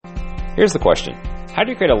Here's the question. How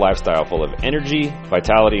do you create a lifestyle full of energy,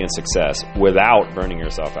 vitality, and success without burning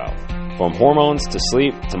yourself out? From hormones to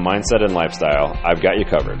sleep to mindset and lifestyle, I've got you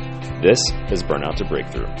covered. This is Burnout to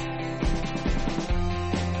Breakthrough.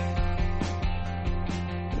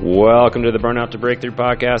 Welcome to the Burnout to Breakthrough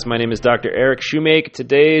podcast. My name is Dr. Eric Shoemake.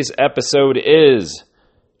 Today's episode is,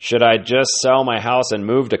 should I just sell my house and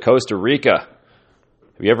move to Costa Rica?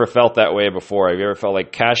 Have you ever felt that way before? Have you ever felt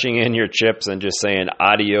like cashing in your chips and just saying,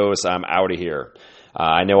 adios, I'm out of here?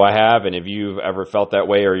 I know I have, and if you've ever felt that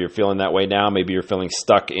way or you're feeling that way now, maybe you're feeling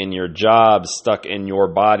stuck in your job, stuck in your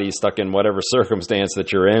body, stuck in whatever circumstance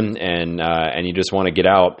that you're in, and you just want to get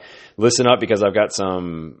out. Listen up, because I've got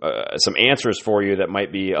some answers for you that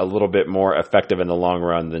might be a little bit more effective in the long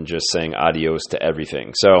run than just saying adios to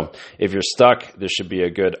everything. So if you're stuck, this should be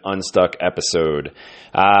a good unstuck episode.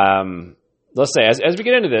 Let's say, as we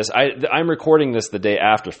get into this, I'm recording this the day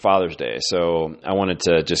after Father's Day, so I wanted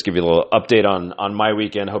to just give you a little update on my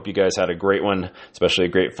weekend. Hope you guys had a great one, especially a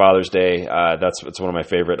great Father's Day. It's one of my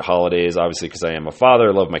favorite holidays, obviously, because I am a father.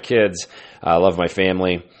 I love my kids. I love my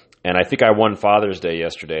family. And I think I won Father's Day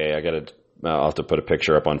yesterday. I'll have to put a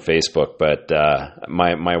picture up on Facebook, but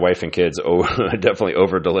my wife and kids definitely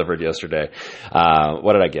over-delivered yesterday.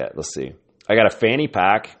 What did I get? Let's see. I got a fanny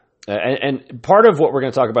pack. And part of what we're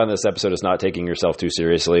going to talk about in this episode is not taking yourself too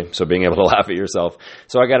seriously, so being able to laugh at yourself.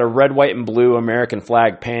 So I got a red, white, and blue American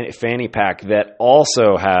flag fanny pack that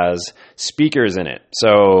also has speakers in it.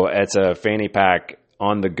 So it's a fanny pack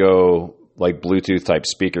on the go, like Bluetooth type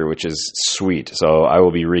speaker, which is sweet. So I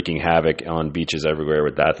will be wreaking havoc on beaches everywhere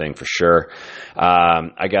with that thing for sure.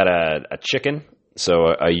 I got a chicken, so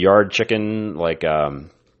a yard chicken, like a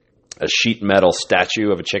sheet metal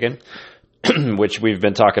statue of a chicken, which we've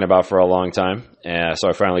been talking about for a long time. So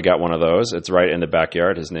I finally got one of those. It's right in the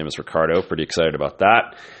backyard. His name is Ricardo. Pretty excited about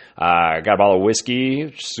that. I got a bottle of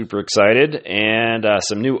whiskey. Super excited. And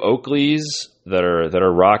some new Oakleys that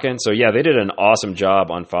are rocking. So yeah, they did an awesome job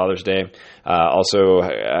on Father's Day. Also,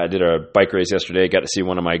 I did a bike race yesterday. Got to see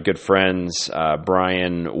one of my good friends,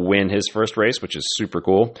 Brian, win his first race, which is super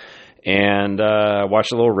cool. And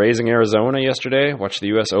watched a little Raising Arizona yesterday. Watched the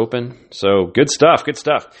U.S. Open. So good stuff.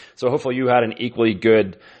 So hopefully you had an equally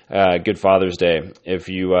good Father's Day. If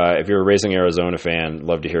you're a Raising Arizona fan,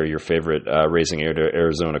 love to hear your favorite Raising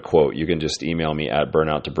Arizona quote. You can just email me at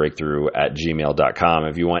burnouttobreakthrough@gmail.com.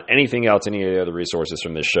 If you want anything else, any of the other resources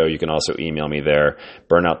from this show, you can also email me there,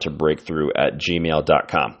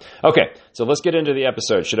 burnouttobreakthrough@gmail.com. Okay, so let's get into the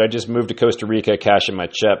episode. Should I just move to Costa Rica, cash in my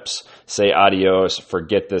chips, say adios,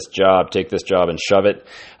 forget this job, take this job and shove it?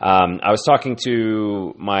 I was talking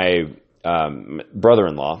to my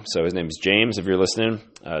brother-in-law, so his name is James, if you're listening.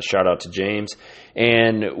 Shout out to James.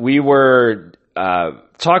 And we were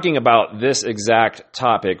talking about this exact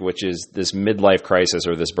topic, which is this midlife crisis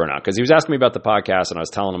or this burnout, because he was asking me about the podcast, and I was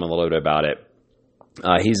telling him a little bit about it.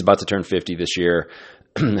 He's about to turn 50 this year,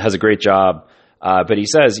 has a great job. But he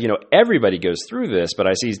says, everybody goes through this, but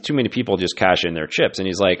I see too many people just cash in their chips. And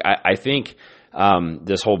he's like, I think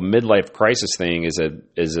this whole midlife crisis thing is a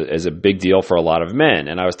big deal for a lot of men.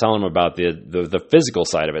 And I was telling him about the physical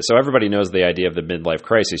side of it. So everybody knows the idea of the midlife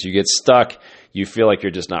crisis. You get stuck. You feel like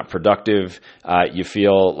you're just not productive. You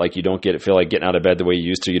feel like you don't feel like getting out of bed the way you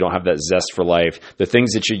used to. You don't have that zest for life. The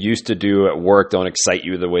things that you used to do at work don't excite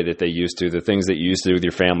you the way that they used to. The things that you used to do with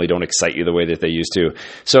your family don't excite you the way that they used to.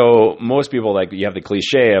 So most people, like, you have the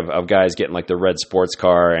cliche of guys getting like the red sports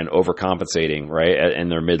car and overcompensating, right, in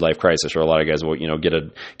their midlife crisis. Or a lot of guys will, get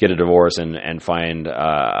a divorce and find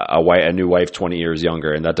a new wife 20 years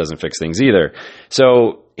younger, and that doesn't fix things either.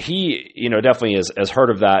 So he, definitely has heard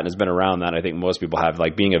of that and has been around that. I think most people have,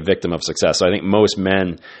 like, being a victim of success. So I think most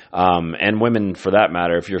men and women, for that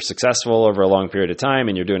matter, if you're successful over a long period of time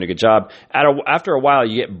and you're doing a good job, after a while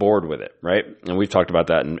you get bored with it, right? And we've talked about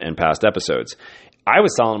that in past episodes. I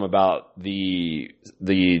was telling him about the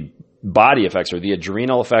body effects, or the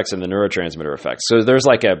adrenal effects and the neurotransmitter effects. So there's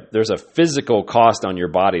a physical cost on your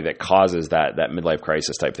body that causes that midlife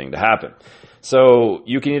crisis type thing to happen. So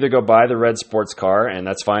you can either go buy the red sports car, and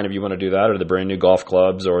that's fine if you want to do that, or the brand new golf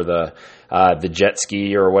clubs, or the jet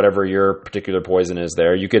ski, or whatever your particular poison is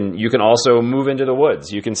there. You can also move into the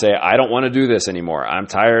woods. You can say, I don't want to do this anymore. I'm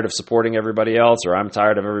tired of supporting everybody else, or I'm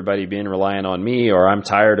tired of everybody being reliant on me, or I'm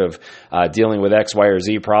tired of dealing with X, Y, or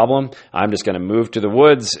Z problem. I'm just going to move to the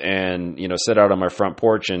woods and sit out on my front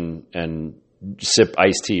porch and sip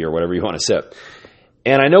iced tea or whatever you want to sip.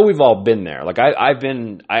 And I know we've all been there. Like I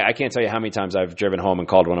can't tell you how many times I've driven home and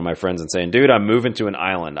called one of my friends and saying, dude, I'm moving to an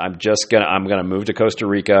island. I'm going to move to Costa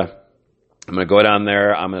Rica. I'm going to go down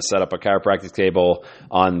there. I'm going to set up a chiropractic table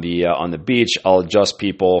on the beach. I'll adjust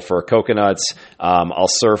people for coconuts. I'll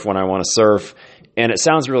surf when I want to surf. And it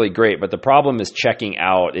sounds really great, but the problem is checking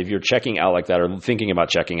out. If you're checking out like that or thinking about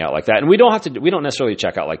checking out like that, and we don't necessarily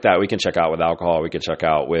check out like that. We can check out with alcohol. We can check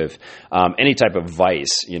out with any type of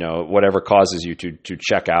vice, whatever causes you to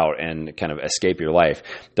check out and kind of escape your life.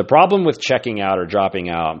 The problem with checking out or dropping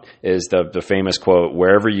out is the famous quote,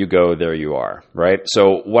 "Wherever you go, there you are," right?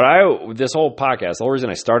 So this whole podcast, the whole reason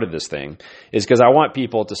I started this thing is because I want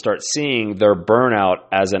people to start seeing their burnout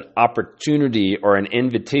as an opportunity or an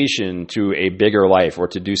invitation to a bigger life or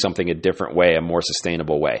to do something a different way, a more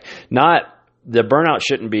sustainable way. Not the burnout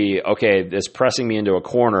shouldn't be, okay, it's pressing me into a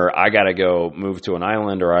corner. I got to go move to an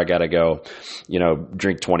island, or I got to go,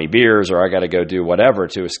 drink 20 beers, or I got to go do whatever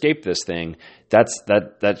to escape this thing.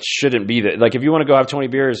 That shouldn't be like, if you want to go have 20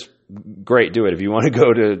 beers, great, do it. If you want to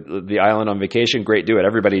go to the island on vacation, great, do it.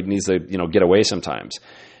 Everybody needs to, get away sometimes.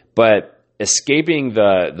 But escaping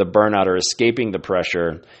the burnout or escaping the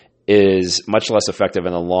pressure is much less effective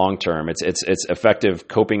in the long term. It's effective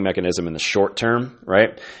coping mechanism in the short term,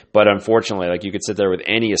 right? But unfortunately, like, you could sit there with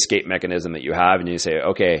any escape mechanism that you have and you say,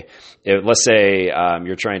 okay, let's say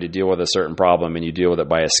you're trying to deal with a certain problem and you deal with it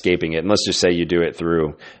by escaping it. And let's just say you do it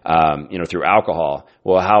through alcohol.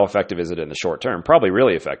 Well, how effective is it in the short term? Probably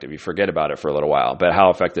really effective. You forget about it for a little while, but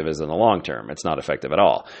how effective is it in the long term? It's not effective at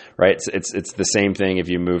all, right? It's the same thing. If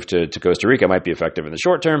you move to Costa Rica, it might be effective in the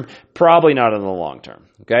short term, probably not in the long term.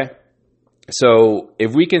 Okay. So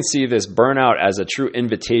if we can see this burnout as a true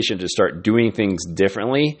invitation to start doing things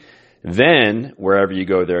differently, then wherever you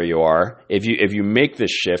go, there you are. If you make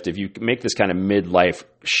this shift, if you make this kind of midlife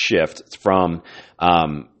shift from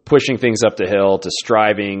pushing things up the hill to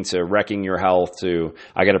striving to wrecking your health to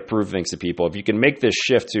I got to prove things to people, if you can make this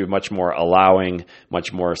shift to much more allowing,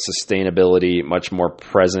 much more sustainability, much more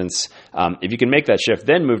presence, if you can make that shift,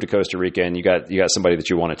 then move to Costa Rica and you got somebody that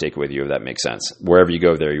you want to take with you, if that makes sense. Wherever you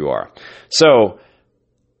go, there you are. So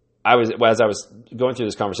as I was going through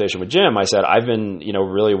this conversation with Jim, I said, I've been,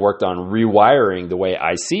 really worked on rewiring the way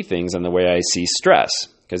I see things and the way I see stress.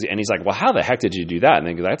 And he's like, well, how the heck did you do that? And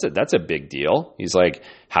I think that's a big deal. He's like,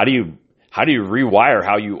 how do you rewire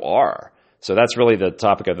how you are? So that's really the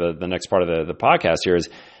topic of the next part of the podcast here is,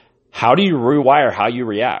 how do you rewire how you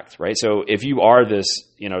react, right? So if you are this,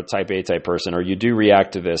 type A type person, or you do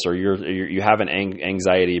react to this, or you have an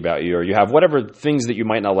anxiety about you, or you have whatever things that you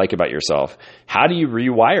might not like about yourself, how do you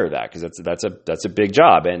rewire that? Because that's a big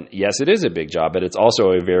job. And yes, it is a big job, but it's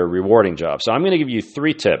also a very rewarding job. So I'm going to give you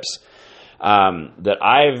 3 tips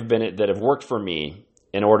that have worked for me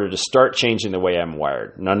in order to start changing the way I'm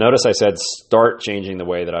wired. Now, notice I said start changing the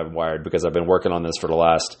way that I'm wired, because I've been working on this for the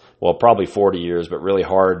last, probably 40 years, but really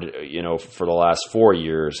hard, for the last 4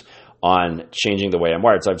 years on changing the way I'm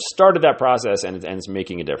wired. So I've started that process and it's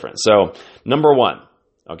making a difference. So number 1,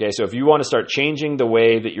 okay, so if you want to start changing the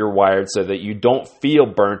way that you're wired so that you don't feel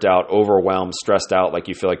burnt out, overwhelmed, stressed out, like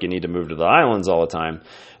you feel like you need to move to the islands all the time,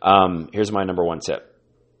 here's my number 1 tip.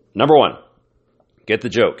 Number 1, get the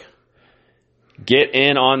joke. Get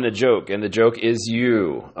in on the joke, and the joke is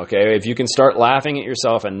you, okay? If you can start laughing at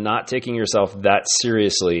yourself and not taking yourself that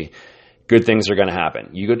seriously, good things are going to happen.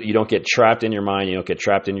 You don't get trapped in your mind, you don't get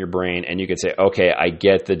trapped in your brain, and you can say, okay, I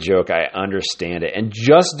get the joke, I understand it. And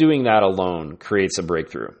just doing that alone creates a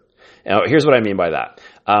breakthrough. Now, here's what I mean by that.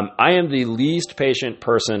 I am the least patient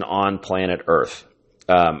person on planet Earth.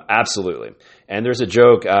 Absolutely. And there's a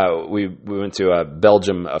joke, we went to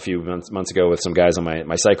Belgium a few months ago with some guys on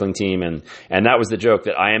my cycling team, and that was the joke,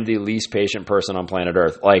 that I am the least patient person on planet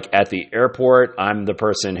Earth. Like, at the airport, I'm the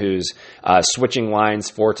person who's switching lines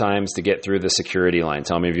 4 times to get through the security line.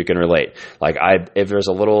 Tell me if you can relate. Like, if there's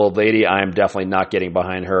a little old lady, I'm definitely not getting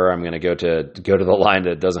behind her. I'm going to go to the line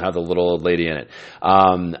that doesn't have the little old lady in it.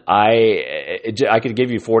 I could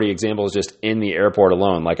give you 40 examples just in the airport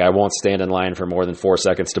alone. Like, I won't stand in line for more than 4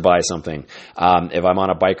 seconds to buy something. If I'm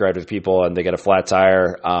on a bike ride with people and they get a flat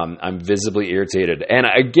tire, I'm visibly irritated. And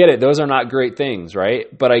I get it. Those are not great things, right?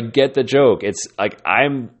 But I get the joke. It's like,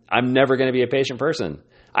 I'm never going to be a patient person.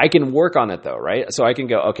 I can work on it though, right? So I can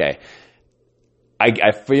go, okay,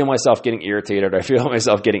 I feel myself getting irritated. I feel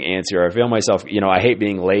myself getting antsy. I feel myself, I hate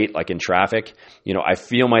being late, like in traffic. I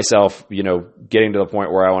feel myself, getting to the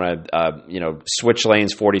point where I want to, switch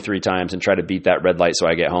lanes 43 times and try to beat that red light so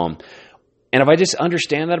I get home. And if I just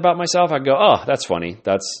understand that about myself, I go, oh, that's funny.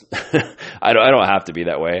 That's I don't have to be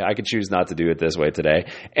that way. I could choose not to do it this way today.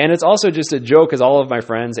 And it's also just a joke, because all of my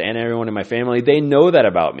friends and everyone in my family, they know that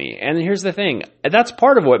about me. And here's the thing. That's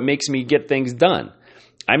part of what makes me get things done.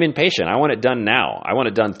 I'm impatient. I want it done now. I want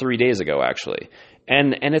it done 3 days ago, actually.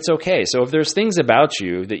 And it's okay. So if there's things about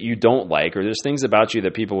you that you don't like, or there's things about you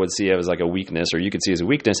that people would see as like a weakness, or you could see as a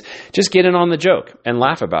weakness, just get in on the joke and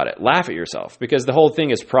laugh about it. Laugh at yourself, because the whole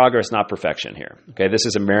thing is progress, not perfection here. Okay, this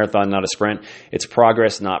is a marathon, not a sprint. It's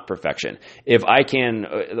progress, not perfection. If I can,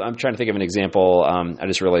 I'm trying to think of an example. I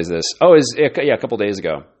just realized this. A couple days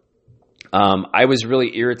ago. I was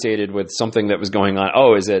really irritated with something that was going on.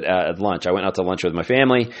 At lunch. I went out to lunch with my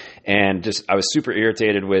family, and I was super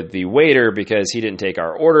irritated with the waiter because he didn't take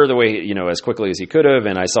our order the way, as quickly as he could have.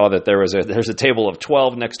 And I saw that there's a table of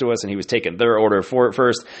 12 next to us, and he was taking their order for it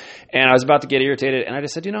first. And I was about to get irritated, and I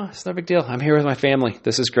just said, it's no big deal. I'm here with my family.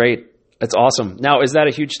 This is great. It's awesome. Now, is that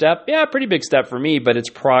a huge step? Yeah, pretty big step for me, but it's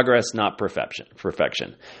progress, not perfection.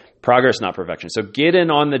 Progress, not perfection. So get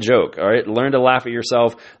in on the joke, all right? Learn to laugh at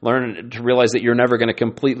yourself. Learn to realize that you're never going to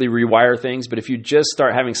completely rewire things, but if you just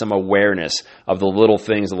start having some awareness of the little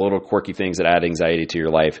things, the little quirky things that add anxiety to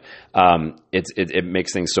your life, it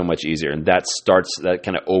makes things so much easier. And that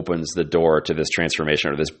kind of opens the door to this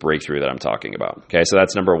transformation or this breakthrough that I'm talking about. Okay, so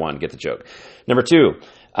that's number one, get the joke. Number two,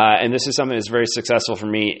 and this is something that's very successful for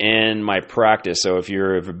me in my practice. So if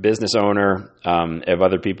you're a business owner, if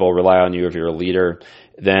other people rely on you, if you're a leader,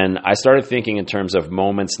 then I started thinking in terms of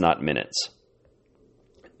moments, not minutes.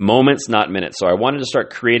 Moments, not minutes. So I wanted to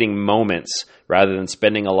start creating moments rather than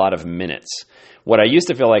spending a lot of minutes. What I used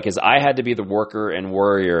to feel like is I had to be the worker and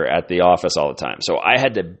worrier at the office all the time. So I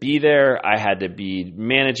had to be there. I had to be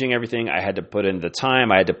managing everything. I had to put in the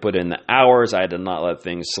time. I had to put in the hours. I had to not let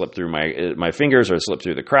things slip through my fingers or slip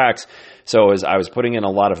through the cracks. So I was putting in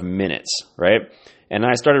a lot of minutes, right? And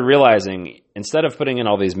I started realizing instead of putting in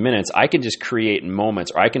all these minutes, I can just create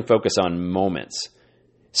moments, or I can focus on moments.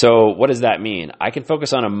 So what does that mean? I can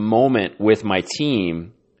focus on a moment with my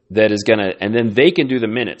team that is and then they can do the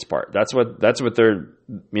minutes part. That's what they're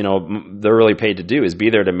really paid to do, is be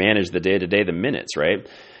there to manage the day-to-day, the minutes, right?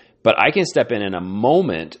 But I can step in a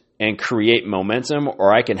moment and create momentum,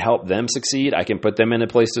 or I can help them succeed. I can put them in a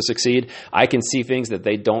place to succeed. I can see things that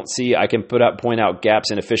they don't see. I can point out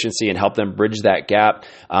gaps in efficiency and help them bridge that gap.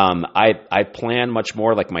 I plan much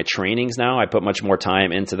more, like my trainings now. I put much more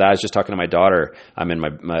time into that. I was just talking to my daughter. I'm in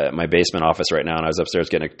my basement office right now, and I was upstairs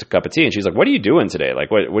getting a cup of tea, and she's like, "What are you doing today?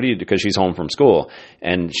 Like, what do you do?" Because she's home from school,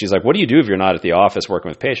 and she's like, "What do you do if you're not at the office working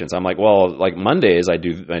with patients?" I'm like, "Well, like Mondays I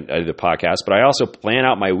do the podcast, but I also plan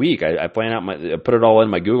out my week. I plan out I put it all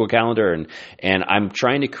in my Google Calendar, and I'm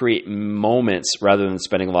trying to create moments rather than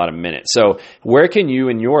spending a lot of minutes." So where can you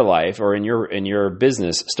in your life or in your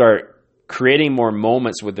business start creating more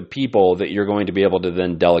moments with the people that you're going to be able to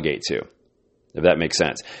then delegate to? If that makes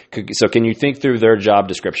sense. So can you think through their job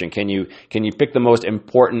description? Can you pick the most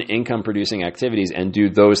important income producing activities and do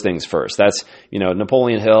those things first? That's,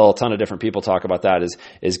 Napoleon Hill, a ton of different people talk about that,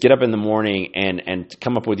 is get up in the morning and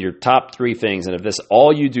come up with your top 3 things. And if this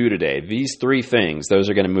all you do today, these 3 things, those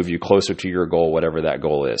are going to move you closer to your goal, whatever that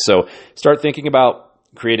goal is. So start thinking about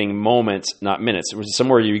creating moments, not minutes.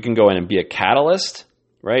 Somewhere you can go in and be a catalyst.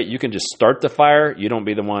 Right? You can just start the fire. You don't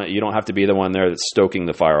have to be the one there that's stoking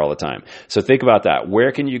the fire all the time. So think about that.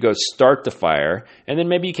 Where can you go start the fire? And then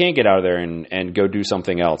maybe you can get out of there and go do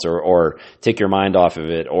something else, or take your mind off of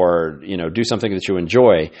it, or, do something that you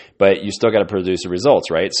enjoy, but you still got to produce the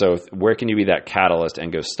results, right? So where can you be that catalyst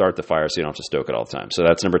and go start the fire so you don't have to stoke it all the time? So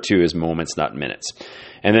that's number 2, is moments, not minutes.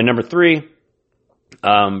 And then number 3,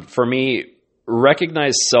 for me,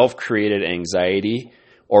 recognize self-created anxiety,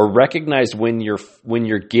 or recognize when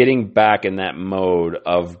you're getting back in that mode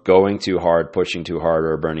of going too hard, pushing too hard,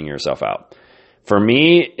 or burning yourself out. For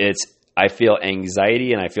me, I feel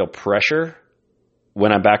anxiety and I feel pressure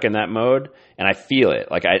when I'm back in that mode, and I feel it.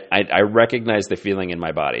 Like I recognize the feeling in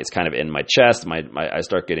my body. It's kind of in my chest. I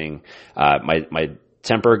start getting my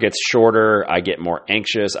temper gets shorter. I get more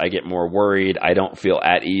anxious. I get more worried. I don't feel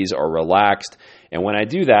at ease or relaxed. And when I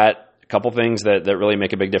do that, couple things that really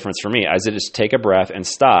make a big difference for me. I just take a breath and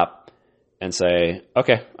stop and say,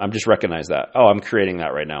 okay, I'm just recognize that. Oh, I'm creating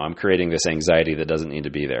that right now. I'm creating this anxiety that doesn't need to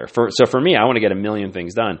be there. So for me, I want to get a million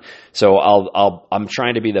things done. So I'm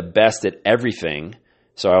trying to be the best at everything.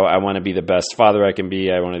 So I want to be the best father I can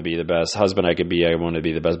be. I want to be the best husband I can be. I want to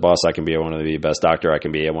be the best boss I can be. I want to be the best doctor I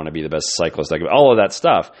can be. I want to be the best cyclist I can be. All of that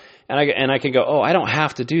stuff. And I can go, oh, I don't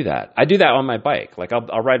have to do that. I do that on my bike. Like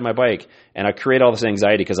I'll ride my bike and I create all this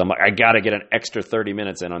anxiety because I'm like, I got to get an extra 30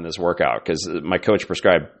 minutes in on this workout because my coach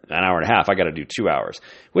prescribed an hour and a half. I got to do 2 hours,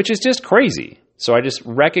 which is just crazy. So I just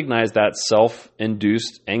recognize that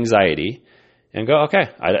self-induced anxiety and go, okay,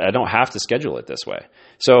 I don't have to schedule it this way.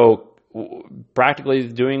 So practically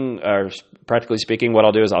speaking, what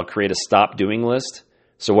I'll do is I'll create a stop doing list.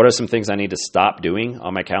 So what are some things I need to stop doing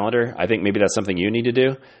on my calendar? I think maybe that's something you need to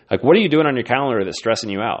do. Like, what are you doing on your calendar that's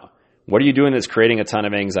stressing you out? What are you doing that's creating a ton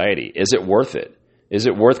of anxiety? Is it worth it? Is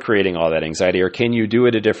it worth creating all that anxiety, or can you do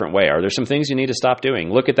it a different way? Are there some things you need to stop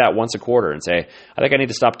doing? Look at that once a quarter and say, I think I need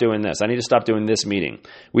to stop doing this. I need to stop doing this meeting.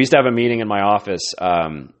 We used to have a meeting in my office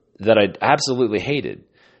that I absolutely hated.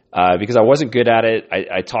 Because I wasn't good at it.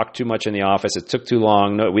 I talked too much in the office. It took too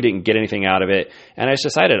long. No, we didn't get anything out of it. And I just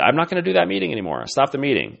decided I'm not going to do that meeting anymore. Stop the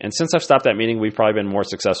meeting. And since I've stopped that meeting, we've probably been more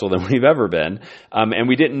successful than we've ever been. And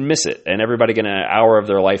we didn't miss it. And everybody get an hour of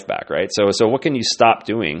their life back, right? So what can you stop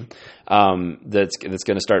doing that's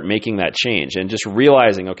going to start making that change? And just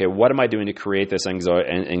realizing, okay, what am I doing to create this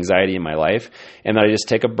anxiety in my life? And then I just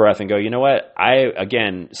take a breath and go, you know what? I,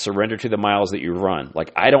 again, surrender to the miles that you run.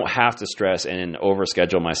 Like, I don't have to stress and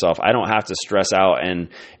overschedule myself. I don't have to stress out and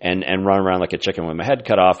run around like a chicken with my head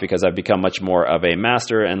cut off, because I've become much more of a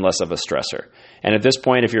master and less of a stressor. And at this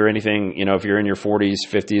point, if you're anything, if you're in your 40s,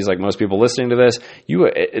 50s, like most people listening to this,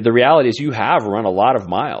 the reality is you have run a lot of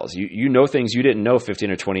miles. You know things you didn't know 15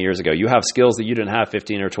 or 20 years ago. You have skills that you didn't have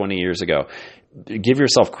 15 or 20 years ago. Give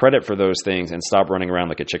yourself credit for those things and stop running around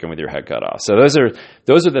like a chicken with your head cut off. So those are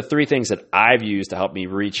the three things that I've used to help me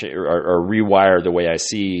reach or rewire the way I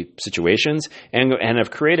see situations, and have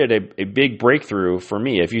created a big breakthrough for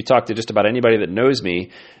me. If you talk to just about anybody that knows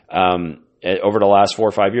me, over the last 4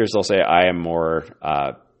 or 5 years, they'll say I am more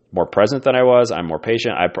present than I was. I'm more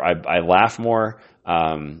patient. I laugh more.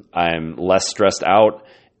 I'm less stressed out,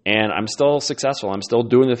 and I'm still successful. I'm still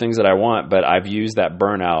doing the things that I want, but I've used that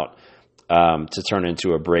burnout to turn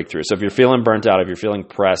into a breakthrough. So if you're feeling burnt out, if you're feeling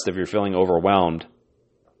pressed, if you're feeling overwhelmed,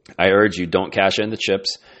 I urge you, don't cash in the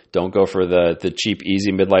chips. Don't go for the cheap,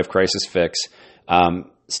 easy midlife crisis fix.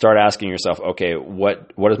 Start asking yourself, okay,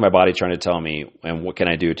 what is my body trying to tell me, and what can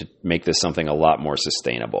I do to make this something a lot more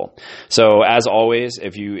sustainable? So as always,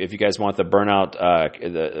 if you guys want the burnout, I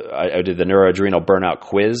did the neuroadrenal burnout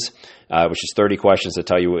quiz, which is 30 questions to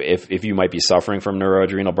tell you if you might be suffering from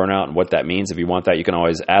neuroadrenal burnout and what that means. If you want that, you can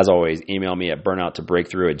always, as always, email me at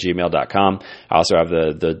burnout2breakthrough@gmail.com. I also have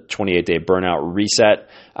the 28-day burnout reset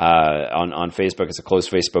on Facebook. It's a closed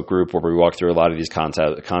Facebook group where we walk through a lot of these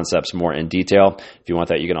concepts more in detail. If you want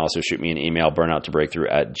that, you can also shoot me an email,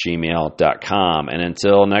 burnout2breakthrough@gmail.com. And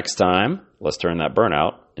until next time, let's turn that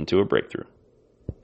burnout into a breakthrough.